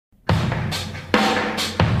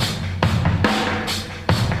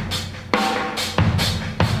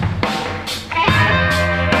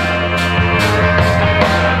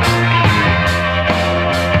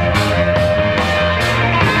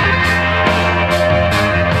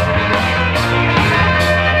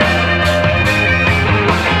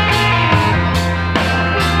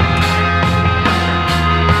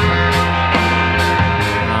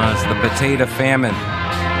potato famine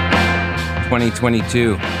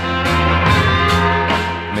 2022.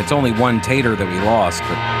 I mean, it's only one tater that we lost,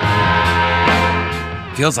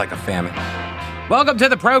 but feels like a famine. Welcome to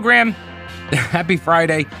the program. Happy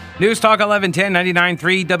Friday. News Talk 1110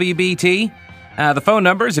 99.3 WBT. The phone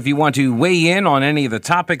numbers, if you want to weigh in on any of the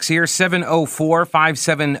topics here,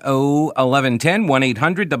 704-570-1110,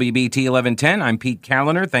 1-800-WBT-1110. I'm Pete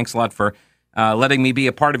Callender. Thanks a lot for letting me be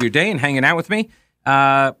a part of your day and hanging out with me.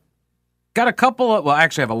 Got a couple of, well,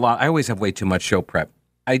 actually I have a lot. I always have way too much show prep.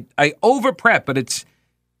 I over prep, but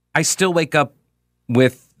I still wake up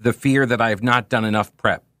with the fear that I have not done enough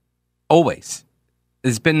prep. Always.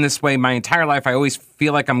 It's been this way my entire life. I always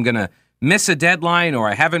feel like I'm going to miss a deadline or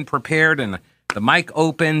I haven't prepared and the mic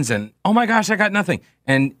opens and, oh my gosh, I got nothing.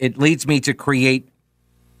 And it leads me to create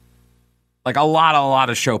like a lot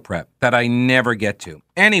of show prep that I never get to.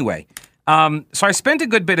 Anyway, so I spent a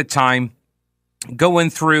good bit of time going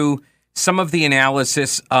through some of the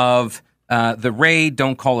analysis of the raid.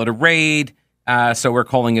 Don't call it a raid. So we're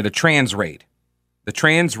calling it a trans raid. The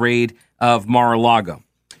trans raid of Mar-a-Lago.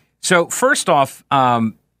 So first off,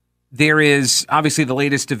 there is obviously the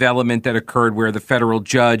latest development that occurred where the federal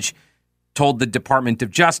judge told the Department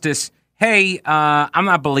of Justice, hey, I'm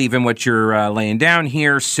not believing what you're laying down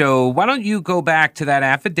here, so why don't you go back to that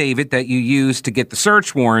affidavit that you used to get the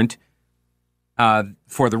search warrant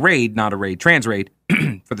for the raid, not a raid, trans raid,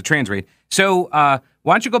 for the trans raid. So why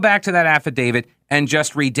don't you go back to that affidavit and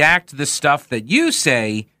just redact the stuff that you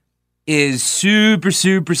say is super,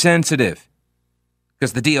 super sensitive?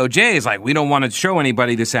 Because the DOJ is like, we don't want to show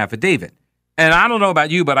anybody this affidavit. And I don't know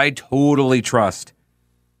about you, but I totally trust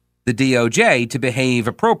the DOJ to behave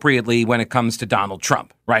appropriately when it comes to Donald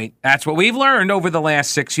Trump, right? That's what we've learned over the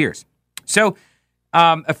last 6 years. So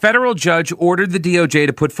a federal judge ordered the DOJ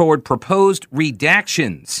to put forward proposed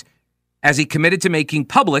redactions as he committed to making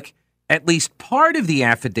public at least part of the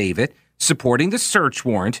affidavit supporting the search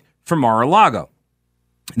warrant for Mar-a-Lago.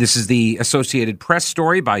 This is the Associated Press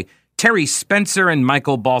story by Terry Spencer and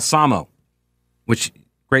Michael Balsamo, which,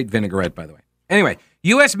 great vinaigrette, by the way. Anyway,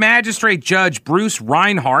 U.S. Magistrate Judge Bruce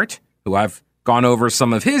Reinhart, who I've gone over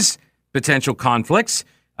some of his potential conflicts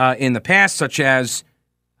in the past, such as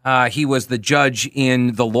he was the judge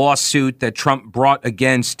in the lawsuit that Trump brought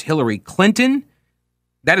against Hillary Clinton.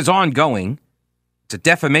 That is ongoing. It's a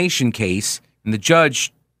defamation case, and the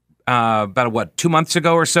judge, 2 months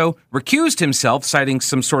ago or so, recused himself, citing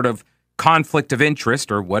some sort of conflict of interest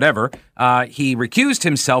or whatever. He recused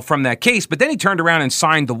himself from that case, but then he turned around and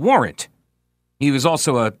signed the warrant. He was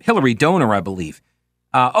also a Hillary donor, I believe.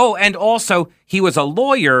 And also he was a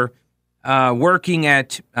lawyer working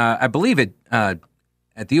at, I believe, at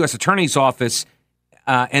the U.S. Attorney's Office,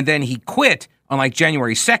 and then he quit on like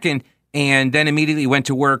January 2nd, and then immediately went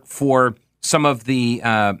to work for some of the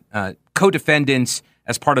co-defendants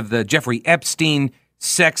as part of the Jeffrey Epstein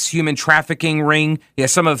sex human trafficking ring. Yeah,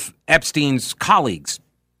 some of Epstein's colleagues,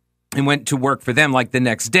 and went to work for them like the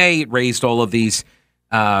next day. It raised all of these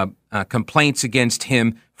complaints against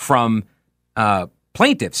him from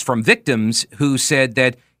plaintiffs, from victims who said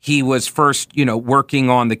that he was first, working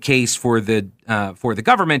on the case for the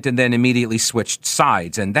government and then immediately switched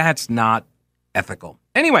sides. And that's not ethical.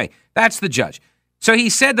 Anyway, that's the judge. So he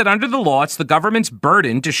said that under the law, it's the government's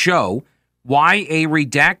burden to show why a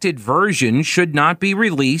redacted version should not be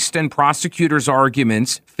released, and prosecutors'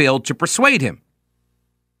 arguments failed to persuade him.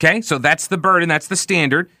 Okay, so that's the burden, that's the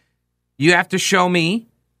standard. You have to show me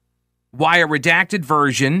why a redacted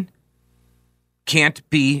version can't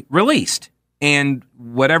be released. And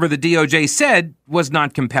whatever the DOJ said was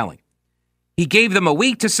not compelling. He gave them a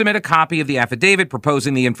week to submit a copy of the affidavit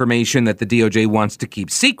proposing the information that the DOJ wants to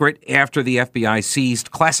keep secret after the FBI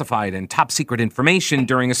seized classified and top secret information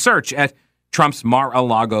during a search at Trump's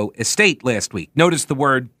Mar-a-Lago estate last week. Notice the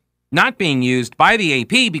word not being used by the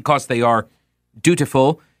AP because they are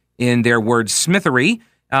dutiful in their wordsmithery.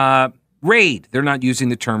 Raid. They're not using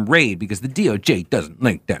the term raid because the DOJ doesn't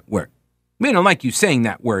like that word. We don't like you saying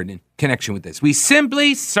that word in connection with this. We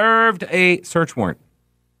simply served a search warrant.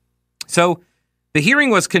 So the hearing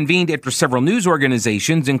was convened after several news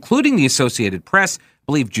organizations, including the Associated Press, I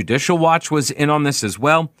believe Judicial Watch was in on this as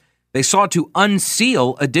well. They sought to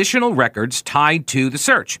unseal additional records tied to the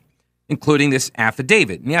search, including this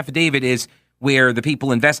affidavit. And the affidavit is where the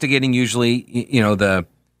people investigating, usually,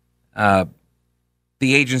 the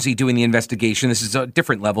agency doing the investigation, this is a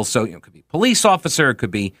different level. So, it could be police officer, it could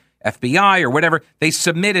be FBI or whatever. They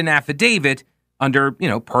submit an affidavit under,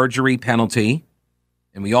 perjury penalty.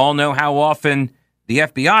 And we all know how often the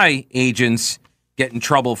FBI agents get in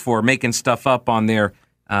trouble for making stuff up on their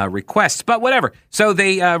requests, but whatever. So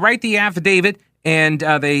they write the affidavit and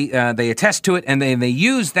they attest to it, and then they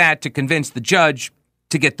use that to convince the judge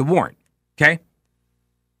to get the warrant, okay?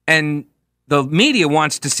 And the media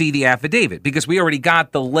wants to see the affidavit because we already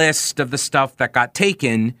got the list of the stuff that got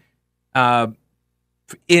taken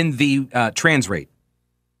in the trans raid.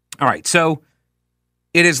 All right, so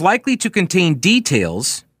it is likely to contain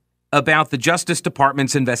details about the Justice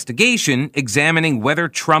Department's investigation examining whether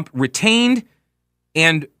Trump retained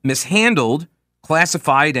and mishandled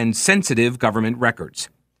classified and sensitive government records.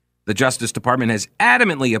 The Justice Department has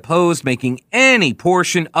adamantly opposed making any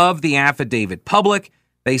portion of the affidavit public.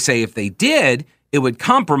 They say if they did, it would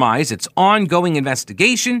compromise its ongoing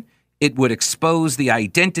investigation, it would expose the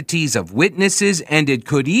identities of witnesses, and it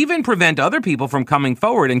could even prevent other people from coming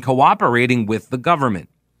forward and cooperating with the government.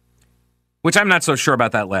 Which I'm not so sure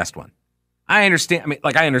about that last one. I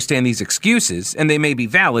understand these excuses, and they may be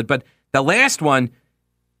valid, but the last one,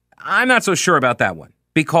 I'm not so sure about that one.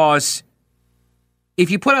 Because if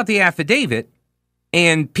you put out the affidavit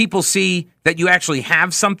and people see that you actually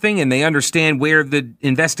have something and they understand where the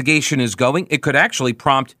investigation is going, it could actually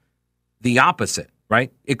prompt the opposite,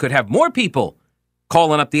 right? It could have more people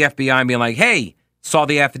calling up the FBI and being like, hey, saw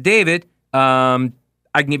the affidavit. I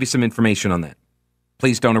can give you some information on that.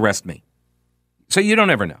 Please don't arrest me. So you don't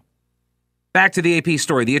ever know. Back to the AP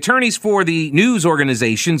story. The attorneys for the news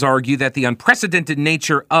organizations argue that the unprecedented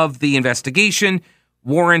nature of the investigation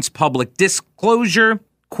warrants public disclosure.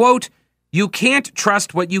 Quote, "You can't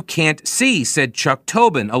trust what you can't see," said Chuck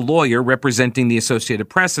Tobin, a lawyer representing the Associated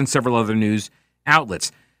Press and several other news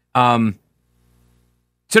outlets. So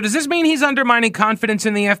does this mean he's undermining confidence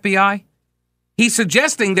in the FBI? He's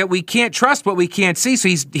suggesting that we can't trust what we can't see, so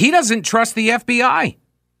he doesn't trust the FBI.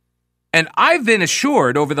 And I've been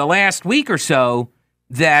assured over the last week or so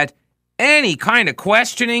that any kind of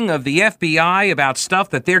questioning of the FBI about stuff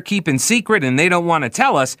that they're keeping secret and they don't want to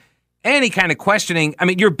tell us, any kind of questioning, I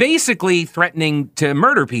mean, you're basically threatening to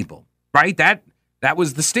murder people, right? That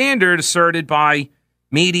was the standard asserted by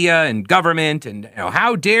media and government. And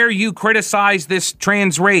how dare you criticize this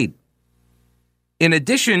trans raid? In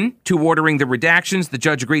addition to ordering the redactions, the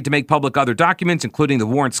judge agreed to make public other documents, including the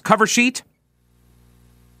warrant's cover sheet.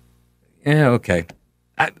 Yeah, okay.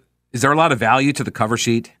 Is there a lot of value to the cover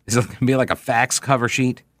sheet? Is it going to be like a fax cover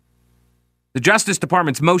sheet? The Justice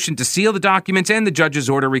Department's motion to seal the documents and the judge's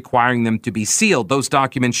order requiring them to be sealed. Those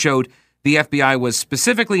documents showed the FBI was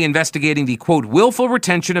specifically investigating the, quote, willful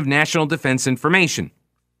retention of national defense information.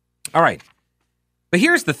 All right. But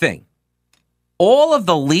here's the thing. All of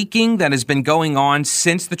the leaking that has been going on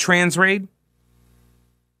since the trans raid,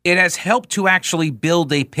 it has helped to actually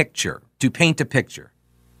build a picture, to paint a picture.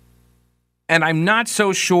 And I'm not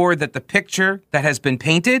so sure that the picture that has been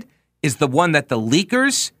painted is the one that the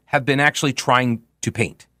leakers have been actually trying to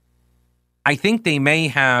paint. I think they may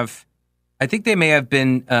have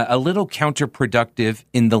been a little counterproductive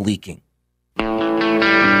in the leaking.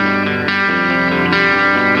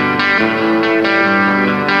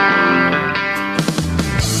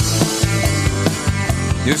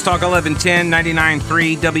 News Talk 1110,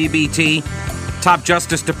 99.3 WBT. Top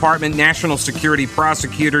Justice Department National Security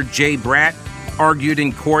Prosecutor Jay Bratt argued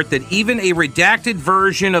in court that even a redacted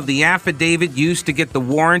version of the affidavit used to get the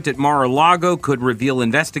warrant at Mar-a-Lago could reveal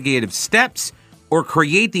investigative steps or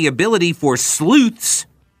create the ability for sleuths,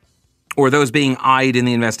 or those being eyed in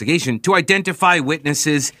the investigation, to identify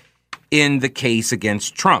witnesses in the case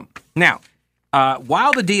against Trump. Now,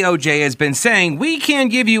 while the DOJ has been saying, we can't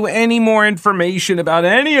give you any more information about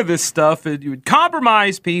any of this stuff, it would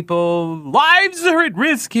compromise people, lives are at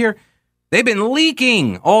risk here, they've been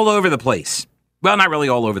leaking all over the place. Well, not really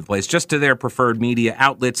all over the place, just to their preferred media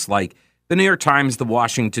outlets like the New York Times, the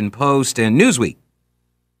Washington Post, and Newsweek.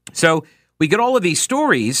 So we get all of these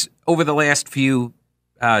stories over the last few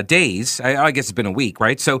days. I guess it's been a week,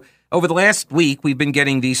 right? So over the last week, we've been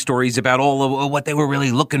getting these stories about all of what they were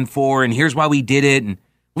really looking for, and here's why we did it, and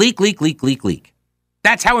leak.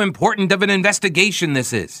 That's how important of an investigation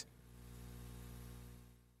this is.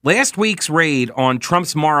 Last week's raid on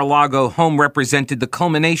Trump's Mar-a-Lago home represented the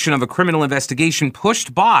culmination of a criminal investigation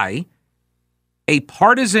pushed by a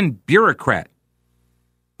partisan bureaucrat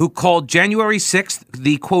who called January 6th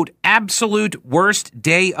the, quote, absolute worst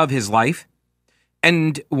day of his life.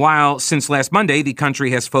 And while since last Monday, the country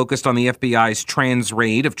has focused on the FBI's trans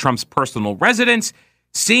raid of Trump's personal residence,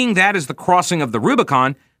 seeing that as the crossing of the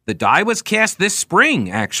Rubicon, the die was cast this spring,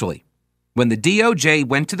 actually, when the DOJ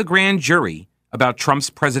went to the grand jury about Trump's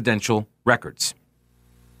presidential records.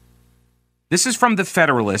 This is from The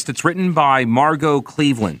Federalist. It's written by Margot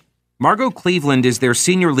Cleveland. Margot Cleveland is their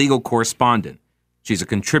senior legal correspondent. She's a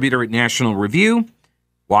contributor at National Review,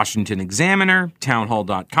 Washington Examiner,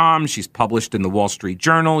 townhall.com. She's published in the Wall Street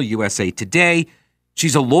Journal, USA Today.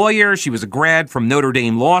 She's a lawyer. She was a grad from Notre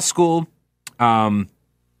Dame Law School.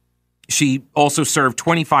 She also served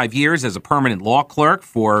 25 years as a permanent law clerk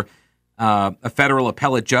for a federal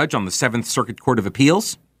appellate judge on the Seventh Circuit Court of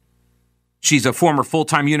Appeals. She's a former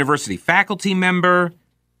full-time university faculty member.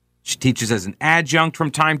 She teaches as an adjunct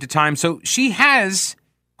from time to time. So she has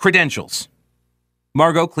credentials.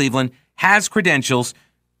 Margot Cleveland has credentials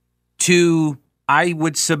to, I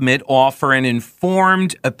would submit, offer an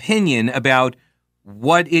informed opinion about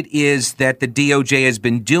what it is that the DOJ has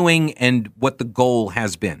been doing and what the goal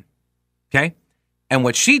has been. Okay? And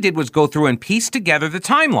what she did was go through and piece together the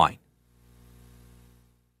timeline.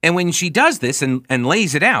 And when she does this and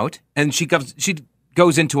lays it out, and she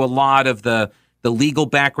goes into a lot of the legal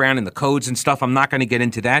background and the codes and stuff. I'm not going to get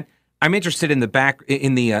into that. I'm interested in the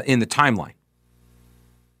timeline.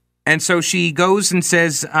 And so she goes and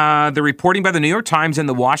says the reporting by the New York Times and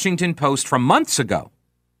the Washington Post from months ago,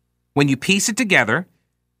 when you piece it together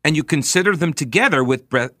and you consider them together with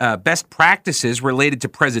best practices related to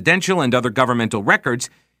presidential and other governmental records,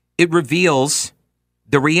 it reveals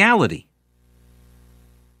the reality.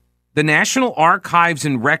 The National Archives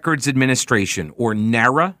and Records Administration, or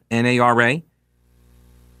NARA, N-A-R-A,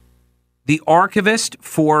 the archivist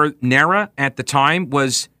for NARA at the time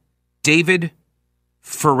was David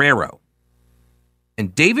Ferrero.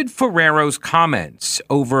 And David Ferrero's comments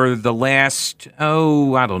over the last,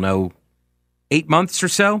 8 months or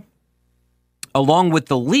so, along with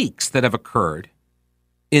the leaks that have occurred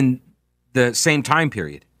in the same time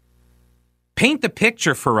period, paint the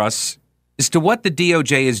picture for us as to what the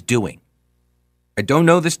DOJ is doing. I don't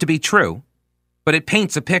know this to be true, but it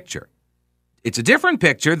paints a picture. It's a different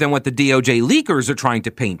picture than what the DOJ leakers are trying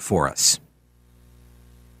to paint for us.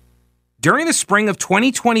 During the spring of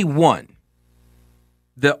 2021,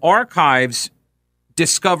 the archives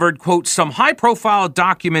discovered, quote, some high-profile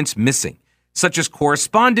documents missing, such as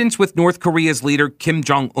correspondence with North Korea's leader Kim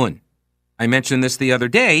Jong-un. I mentioned this the other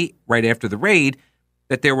day, right after the raid,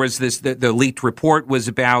 that there was the leaked report was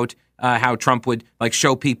about how Trump would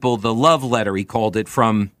show people the love letter, he called it,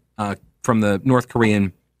 from the North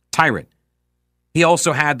Korean tyrant. He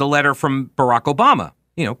also had the letter from Barack Obama.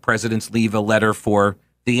 You know, presidents leave a letter for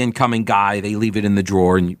the incoming guy. They leave it in the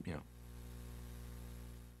drawer. And,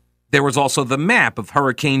 there was also the map of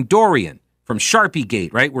Hurricane Dorian from Sharpie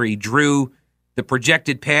Gate, right, where he drew the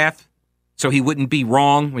projected path so he wouldn't be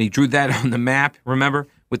wrong when he drew that on the map, remember,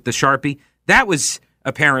 with the Sharpie. That was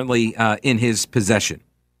apparently in his possession.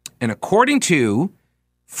 And according to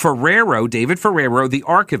Ferrero, David Ferrero, the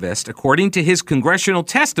archivist, according to his congressional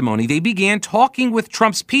testimony, they began talking with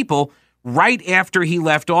Trump's people right after he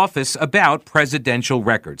left office about presidential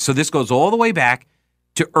records. So this goes all the way back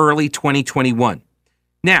to early 2021.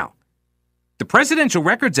 Now, the Presidential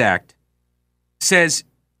Records Act says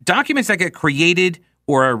documents that get created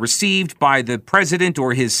or are received by the president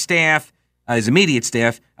or his staff, his immediate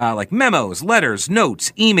staff, like memos, letters,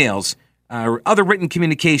 notes, emails, other written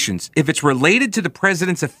communications, if it's related to the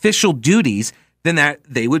president's official duties, then that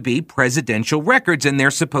they would be presidential records and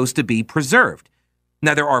they're supposed to be preserved.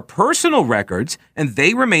 Now, there are personal records, and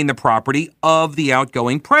they remain the property of the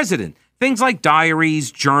outgoing president. Things like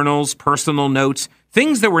diaries, journals, personal notes,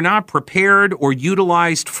 things that were not prepared or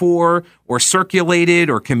utilized for or circulated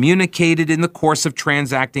or communicated in the course of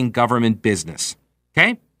transacting government business.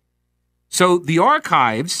 Okay? So the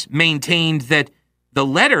archives maintained that the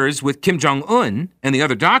letters with Kim Jong-un and the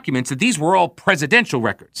other documents, that these were all presidential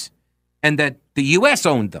records and that the U.S.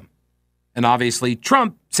 owned them. And obviously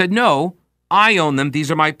Trump said, no, I own them. These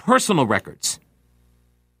are my personal records.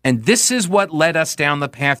 And this is what led us down the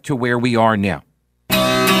path to where we are now.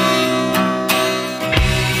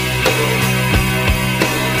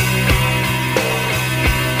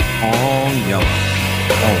 All yellow.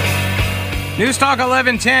 Oh. News Talk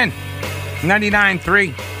 1110,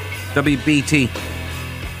 99.3 WBT.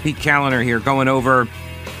 Pete Callender here going over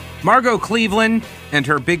Margot Cleveland and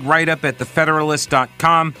her big write-up at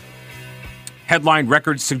thefederalist.com. Headline: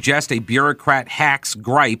 records suggest a bureaucrat hack's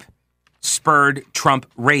gripe spurred Trump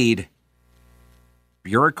raid.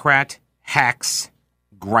 Bureaucrat hacks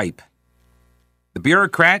gripe. The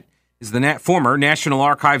bureaucrat is the former National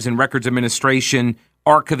Archives and Records Administration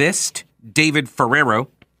archivist, David Ferrero.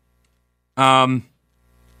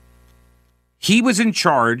 He was in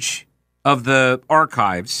charge of the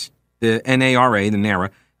archives, the NARA, the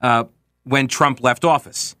NARA, when Trump left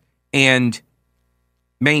office, and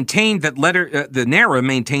maintained that the NARA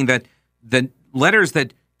maintained that the letters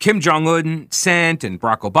that Kim Jong-un sent and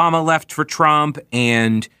Barack Obama left for Trump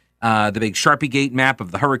and the big Sharpie Gate map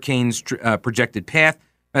of the hurricane's projected path,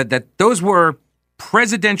 that those were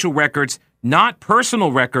presidential records, not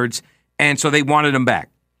personal records, and so they wanted them back.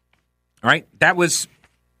 All right, that was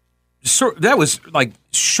like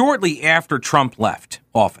shortly after Trump left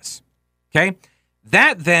office. Okay,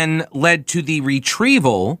 that then led to the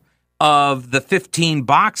retrieval of the 15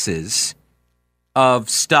 boxes of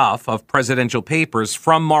stuff, of presidential papers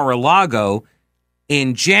from Mar-a-Lago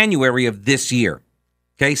in January of this year.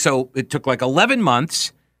 Okay, so it took like 11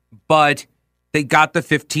 months, but they got the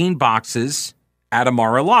 15 boxes out of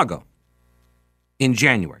Mar-a-Lago in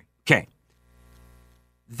January. Okay.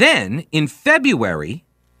 Then in February,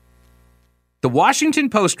 the Washington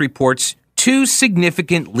Post reports two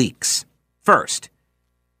significant leaks. First,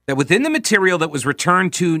 that within the material that was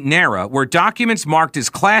returned to NARA were documents marked as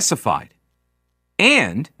classified.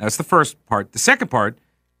 And, that's the first part. The second part,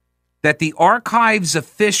 that the archives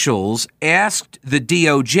officials asked the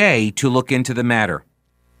DOJ to look into the matter.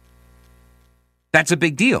 That's a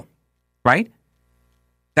big deal, right?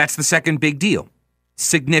 That's the second big deal.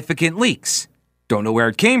 Significant leaks. Don't know where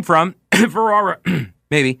it came from. Ferrara,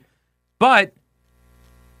 maybe. But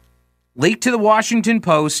leaked to the Washington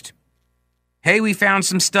Post. Hey, we found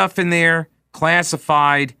some stuff in there,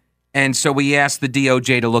 classified, and so we asked the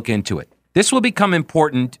DOJ to look into it. This will become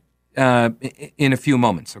important in a few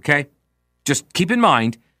moments, okay? Just keep in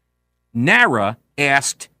mind, NARA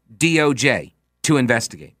asked DOJ to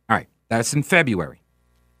investigate. All right, that's in February.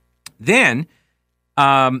 Then,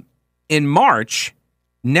 in March,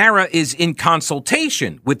 NARA is in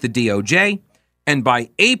consultation with the DOJ, and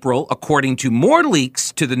by April, according to more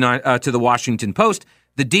leaks to the Washington Post,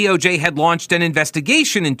 the DOJ had launched an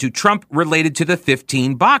investigation into Trump related to the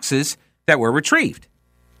 15 boxes that were retrieved.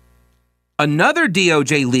 Another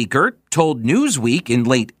DOJ leaker told Newsweek in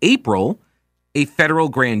late April a federal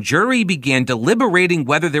grand jury began deliberating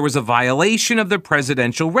whether there was a violation of the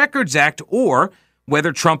Presidential Records Act or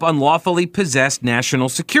whether Trump unlawfully possessed national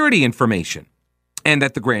security information, and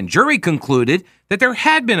that the grand jury concluded that there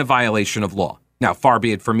had been a violation of law. Now, far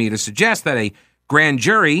be it from me to suggest that a grand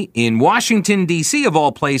jury in Washington, D.C., of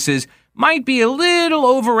all places, might be a little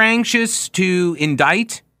over-anxious to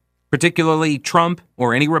indict, particularly Trump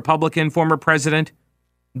or any Republican former president.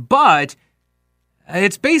 But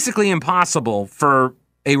it's basically impossible for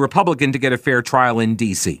a Republican to get a fair trial in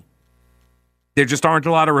D.C. There just aren't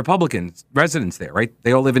a lot of Republican residents there, right?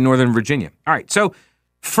 They all live in Northern Virginia. All right, so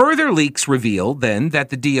further leaks reveal then that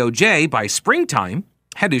the DOJ, by springtime,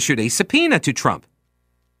 had issued a subpoena to Trump.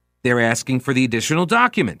 They're asking for the additional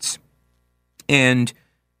documents. And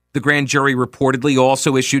the grand jury reportedly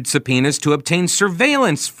also issued subpoenas to obtain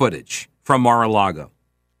surveillance footage from Mar-a-Lago,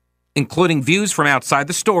 including views from outside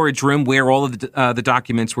the storage room where all of the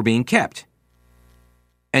documents were being kept.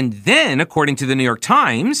 And then, according to the New York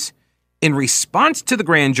Times, in response to the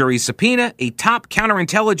grand jury's subpoena, a top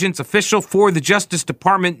counterintelligence official for the Justice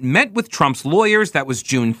Department met with Trump's lawyers. That was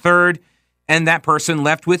June 3rd. And that person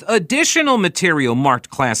left with additional material marked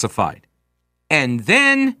classified. And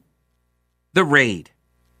then the raid.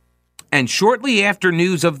 And shortly after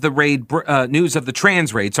news of the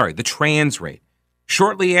trans raid.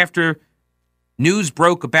 Shortly after news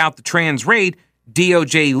broke about the trans raid,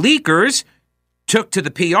 DOJ leakers took to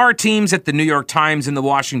the PR teams at the New York Times and the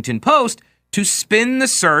Washington Post to spin the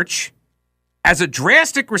search as a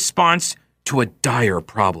drastic response to a dire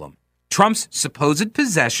problem: Trump's supposed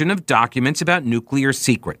possession of documents about nuclear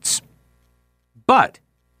secrets. But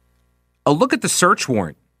a look at the search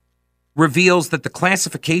warrant reveals that the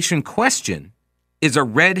classification question is a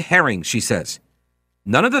red herring, she says.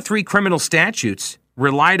 None of the three criminal statutes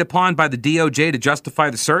relied upon by the DOJ to justify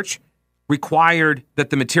the search required that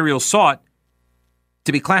the material sought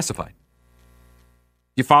to be classified.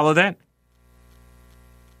 You follow that?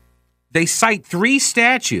 They cite three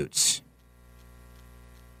statutes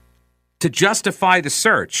to justify the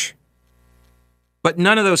search, but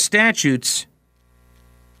none of those statutes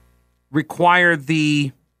require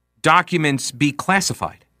the documents be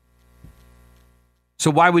classified. So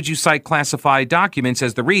why would you cite classified documents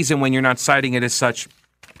as the reason when you're not citing it as such?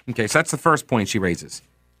 Okay, so that's the first point she raises.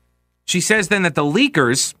 She says then that the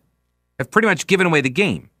leakers have pretty much given away the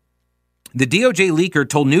game. The DOJ leaker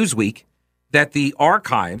told Newsweek that the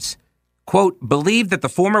archives, quote, believed that the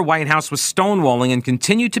former White House was stonewalling and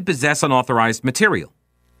continued to possess unauthorized material.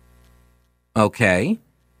 Okay.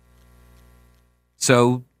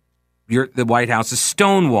 So the White House is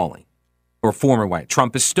stonewalling, or former White.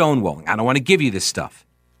 Trump is stonewalling. I don't want to give you this stuff.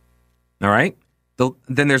 All right.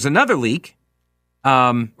 Then there's another leak,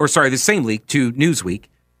 the same leak to Newsweek.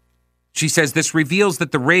 She says this reveals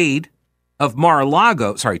that the raid of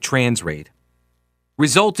Mar-a-Lago, trans raid,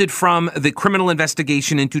 resulted from the criminal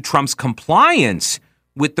investigation into Trump's compliance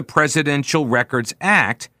with the Presidential Records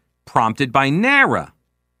Act prompted by NARA,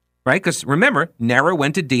 right? Because remember, NARA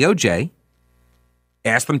went to DOJ,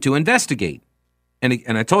 asked them to investigate.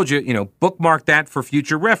 And I told you, bookmark that for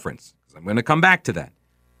future reference, because I'm going to come back to that.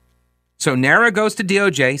 So NARA goes to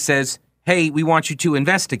DOJ, says, hey, we want you to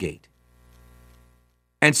investigate.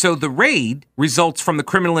 And so the raid results from the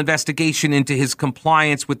criminal investigation into his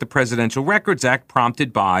compliance with the Presidential Records Act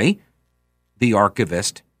prompted by the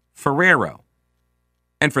archivist Ferrero.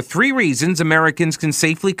 And for 3 reasons, Americans can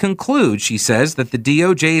safely conclude, she says, that the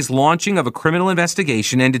DOJ's launching of a criminal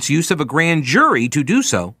investigation and its use of a grand jury to do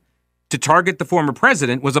so to target the former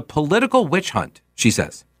president was a political witch hunt, she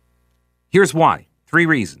says. Here's why. 3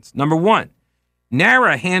 reasons. Number 1,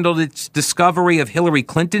 NARA handled its discovery of Hillary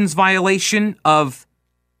Clinton's violation of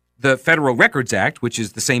the Federal Records Act, which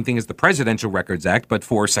is the same thing as the Presidential Records Act, but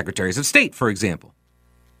for secretaries of state, for example.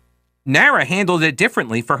 NARA handled it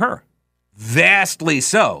differently for her. Vastly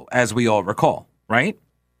so, as we all recall, right?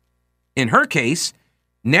 In her case,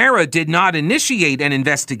 NARA did not initiate an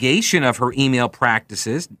investigation of her email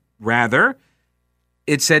practices. Rather,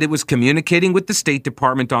 it said it was communicating with the State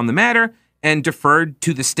Department on the matter and deferred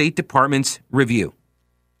to the State Department's review.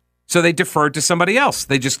 So they deferred to somebody else.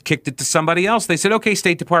 They just kicked it to somebody else. They said, okay,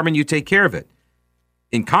 State Department, you take care of it.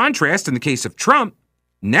 In contrast, in the case of Trump,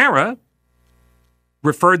 NARA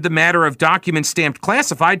referred the matter of documents stamped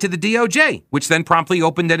classified to the DOJ, which then promptly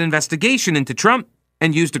opened an investigation into Trump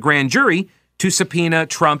and used a grand jury to subpoena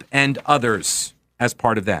Trump and others as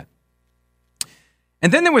part of that.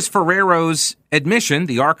 And then there was Ferrero's admission,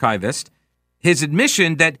 the archivist, his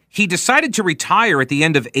admission that he decided to retire at the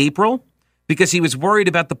end of April because he was worried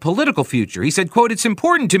about the political future. He said, quote, "It's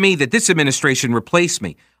important to me that this administration replace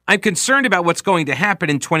me. I'm concerned about what's going to happen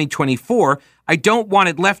in 2024. I don't want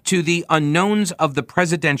it left to the unknowns of the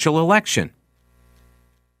presidential election."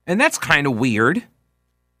 And that's kind of weird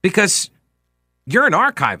because you're an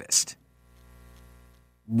archivist.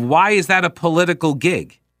 Why is that a political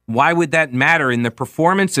gig? Why would that matter in the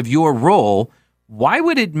performance of your role? Why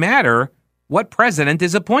would it matter what president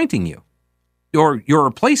is appointing you? Or your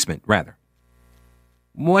replacement, rather.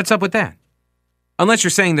 What's up with that? Unless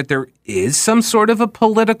you're saying that there is some sort of a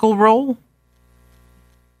political role?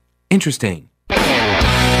 Interesting.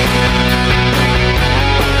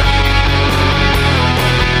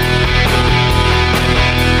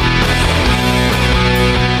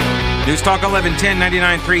 News Talk 1110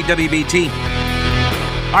 99.3 WBT.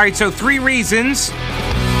 All right, so 3 reasons,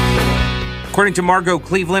 according to Margot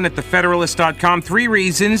Cleveland at thefederalist.com, 3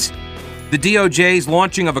 reasons the DOJ's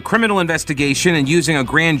launching of a criminal investigation and using a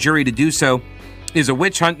grand jury to do so is a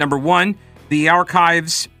witch hunt. Number 1, the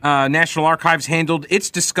archives, National Archives handled its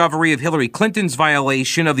discovery of Hillary Clinton's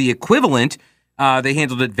violation of the equivalent. They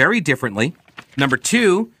handled it very differently. Number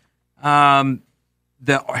 2, the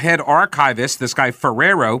head archivist, this guy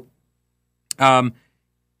Ferrero,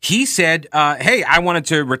 he said, hey, I wanted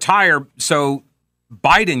to retire so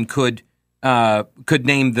Biden could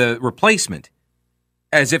name the replacement,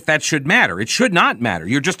 as if that should matter. It should not matter.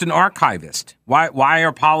 You're just an archivist. Why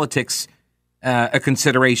are politics a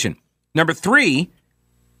consideration? Number 3,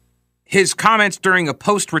 his comments during a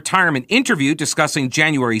post-retirement interview discussing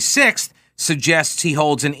January 6th suggests he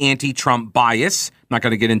holds an anti-Trump bias. I'm not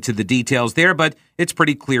going to get into the details there, but it's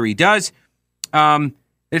pretty clear he does.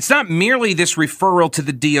 It's not merely this referral to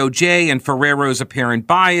the DOJ and Ferrero's apparent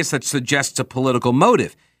bias that suggests a political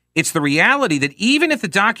motive. It's the reality that even if the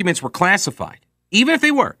documents were classified, even if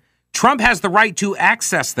they were, Trump has the right to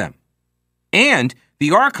access them. And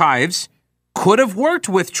the archives could have worked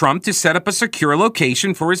with Trump to set up a secure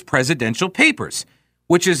location for his presidential papers,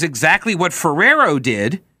 which is exactly what Ferrero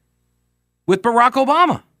did with Barack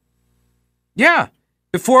Obama. Yeah.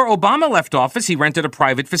 Before Obama left office, he rented a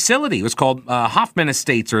private facility. It was called Hoffman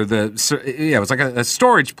Estates, or it was like a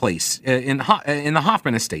storage place in the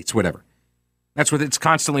Hoffman Estates, whatever. That's what it's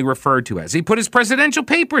constantly referred to as. He put his presidential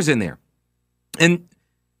papers in there. And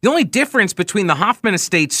the only difference between the Hoffman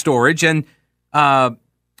Estates storage and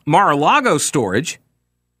Mar-a-Lago storage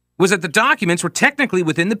was that the documents were technically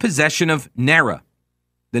within the possession of NARA,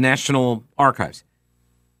 the National Archives.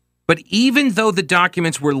 But even though the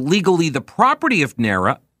documents were legally the property of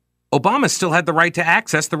NARA, Obama still had the right to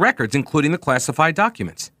access the records, including the classified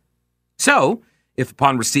documents. So, if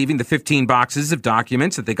upon receiving the 15 boxes of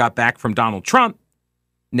documents that they got back from Donald Trump,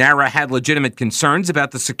 NARA had legitimate concerns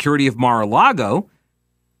about the security of Mar-a-Lago,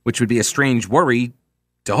 which would be a strange worry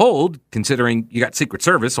to hold, considering you got Secret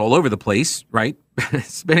Service all over the place, right?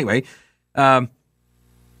 But anyway, but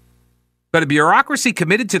a bureaucracy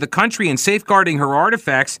committed to the country and safeguarding her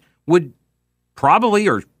artifacts would probably,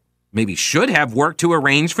 or maybe should have worked to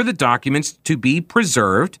arrange for the documents to be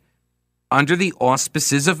preserved under the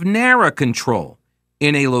auspices of NARA control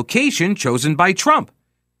in a location chosen by Trump,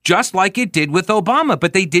 just like it did with Obama.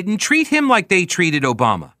 But they didn't treat him like they treated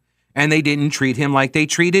Obama, and they didn't treat him like they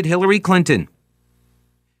treated Hillary Clinton.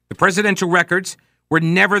 The presidential records were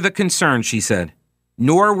never the concern, she said,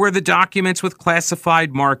 nor were the documents with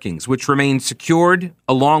classified markings, which remained secured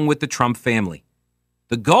along with the Trump family.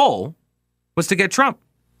 The goal was to get Trump.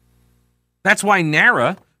 That's why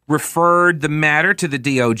NARA referred the matter to the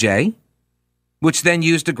DOJ, which then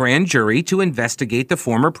used a grand jury to investigate the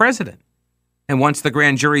former president. And once the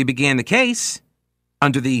grand jury began the case,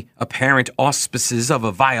 under the apparent auspices of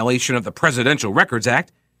a violation of the Presidential Records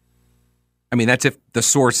Act, I mean, that's if the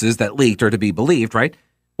sources that leaked are to be believed, right?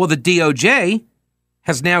 Well, the DOJ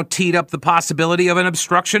has now teed up the possibility of an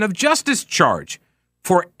obstruction of justice charge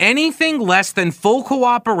for anything less than full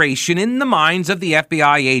cooperation in the minds of the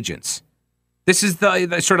FBI agents. This is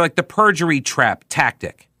the sort of like the perjury trap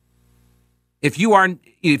tactic. If you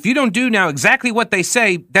don't do now exactly what they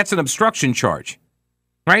say, that's an obstruction charge,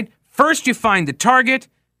 right? First you find the target,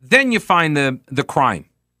 then you find the crime,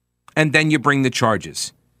 and then you bring the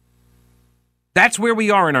charges. That's where we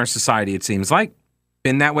are in our society, it seems like.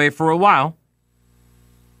 Been that way for a while.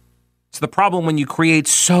 It's the problem when you create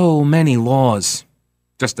so many laws.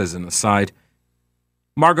 Just as an aside,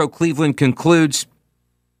 Margot Cleveland concludes,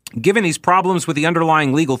 given these problems with the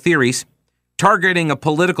underlying legal theories, targeting a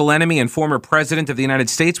political enemy and former president of the United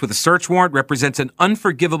States with a search warrant represents an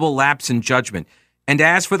unforgivable lapse in judgment. And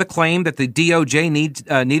as for the claim that the DOJ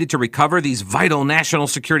needed to recover these vital national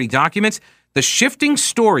security documents, the shifting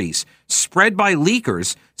stories spread by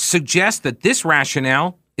leakers suggest that this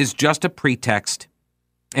rationale is just a pretext.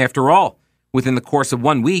 After all, within the course of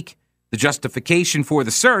 1 week, the justification for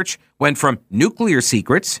the search went from nuclear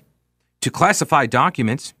secrets to classified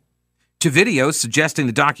documents, to videos suggesting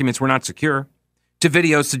the documents were not secure, to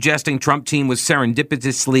videos suggesting Trump team was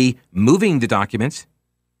serendipitously moving the documents,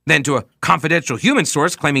 then to a confidential human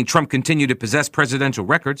source claiming Trump continued to possess presidential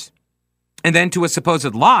records, and then to a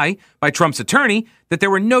supposed lie by Trump's attorney that there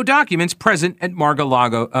were no documents present at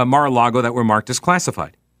Mar-a-Lago that were marked as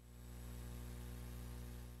classified.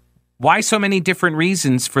 Why so many different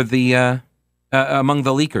reasons for the among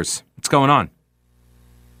the leakers? What's going on?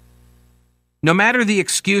 No matter the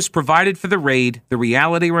excuse provided for the raid, the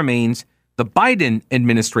reality remains the Biden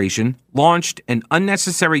administration launched an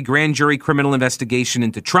unnecessary grand jury criminal investigation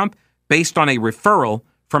into Trump based on a referral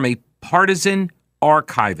from a partisan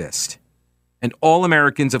archivist. And all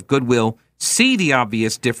Americans of goodwill see the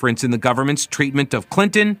obvious difference in the government's treatment of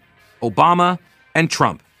Clinton, Obama, and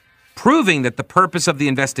Trump, proving that the purpose of the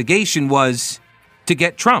investigation was to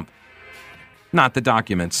get Trump, not the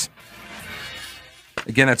documents.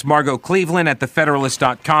 Again, that's Margot Cleveland at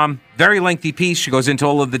thefederalist.com. Very lengthy piece. She goes into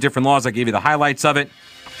all of the different laws. I gave you the highlights of it.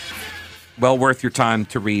 Well worth your time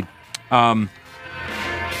to read. Up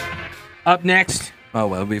next,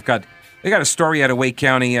 we got a story out of Wake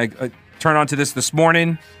County. I turned on to this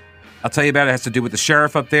morning. I'll tell you about it. It has to do with the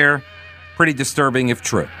sheriff up there. Pretty disturbing if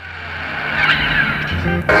true.